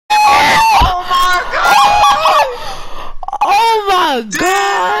my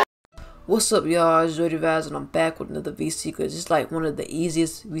god! What's up, y'all? It's Jordy Vaz, and I'm back with another VC glitch. It's like one of the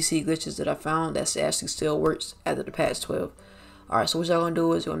easiest VC glitches that I found that actually still works after the patch 12. Alright, so what y'all gonna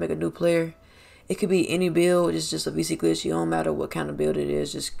do is you're gonna make a new player. It could be any build, it's just a VC glitch. You don't matter what kind of build it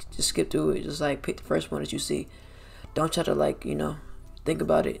is, just skip through it. Just like pick the first one that you see. Don't try to think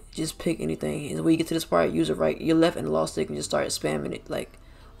about it. Just pick anything. And when you get to this part, use your left and lost stick and just start spamming it like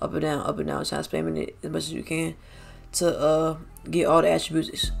up and down, trying to spamming it as much as you can to get all the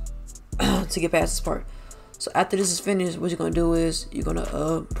attributes to get past this part. So after this is finished, what you're gonna do is you're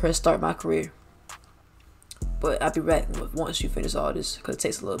gonna press start my career. But I'll be back once you finish all this because it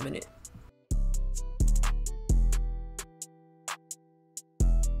takes a little minute.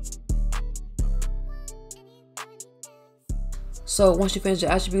 So once you finish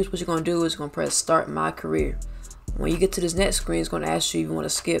the attributes, what you're gonna do is you're gonna press start my career. When you get to this next screen, it's gonna ask you if you want to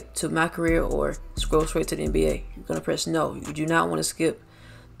skip to my career or scroll straight to the NBA. You're gonna press no. You do not want to skip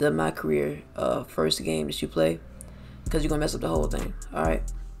the my career first game that you play because you're gonna mess up the whole thing. Alright,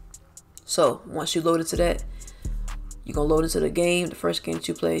 so once you load into that, you're gonna load into the game, the first game that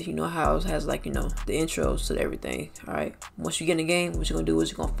you play. You know how it has the intros to everything. Alright, once you get in the game, what you're gonna do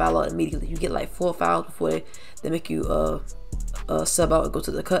is you're gonna file out immediately. You get like 4 files before they make you sub out and go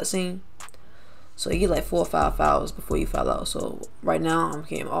to the cutscene. So you get like 4 or 5 files before you file out. So right now I'm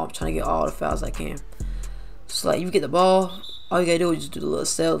trying to get all the files I can. So like you get the ball, all you gotta do is just do the little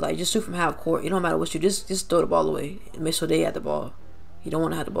cell, like just shoot from half court. It don't matter what you just throw the ball away and make sure they have the ball. You don't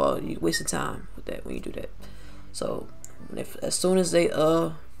want to have the ball. You're wasting time with that when you do that. So as soon as they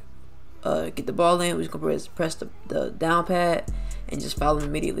get the ball in, we're just gonna press the down pad and just foul them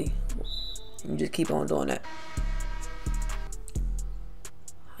immediately. And you just keep on doing that.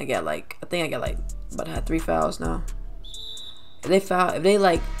 I think I got about to have 3 fouls now. If they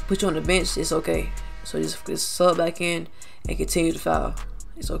like put you on the bench, it's okay. So just sub back in and continue to foul.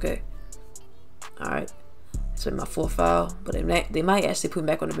 It's okay. Alright. So my 4th foul, but they might actually put me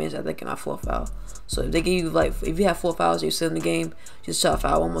back on the bench after I get my 4th foul. So if they give you if you have 4 fouls and you're still in the game, just try to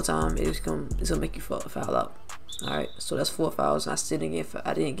foul one more time. It's gonna make you foul out. Alright, so that's 4 fouls, and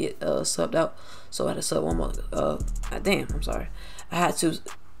I didn't get subbed out, so I had to sub one more. Damn, I'm sorry. I had to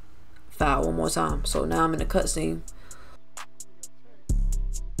foul one more time. So now I'm in the cutscene.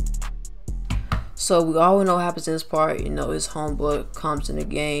 So we all know what happens in this part. You know, his homeboy comes in the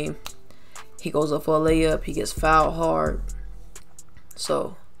game. He goes up for a layup. He gets fouled hard.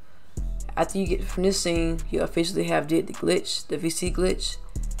 So after you get from this scene, you officially have did the glitch, the VC glitch.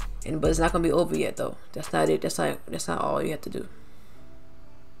 But it's not gonna be over yet though. That's not it. That's not all you have to do.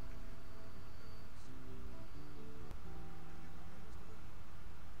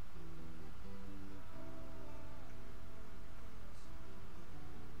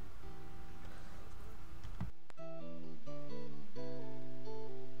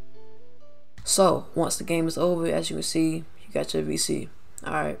 So once the game is over, as you can see, you got your VC.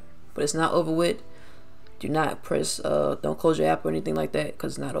 Alright, but it's not over with. Do not press don't close your app or anything like that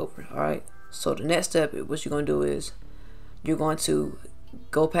because it's not over. Alright, so the next step, what you're gonna do is you're going to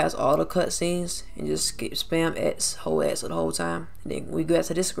go past all the cutscenes and just spam X, hold X the whole time. And then when we go back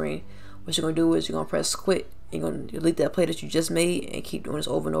to this screen, what you're gonna do is you're gonna press quit. You're gonna delete that play that you just made and keep doing this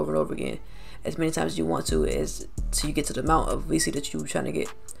over and over and over again as many times as you want to, till you get to the amount of VC that you're trying to get.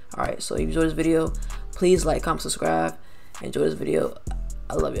 Alright, so if you enjoyed this video, please like, comment, subscribe. Enjoy this video.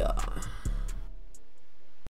 I love y'all.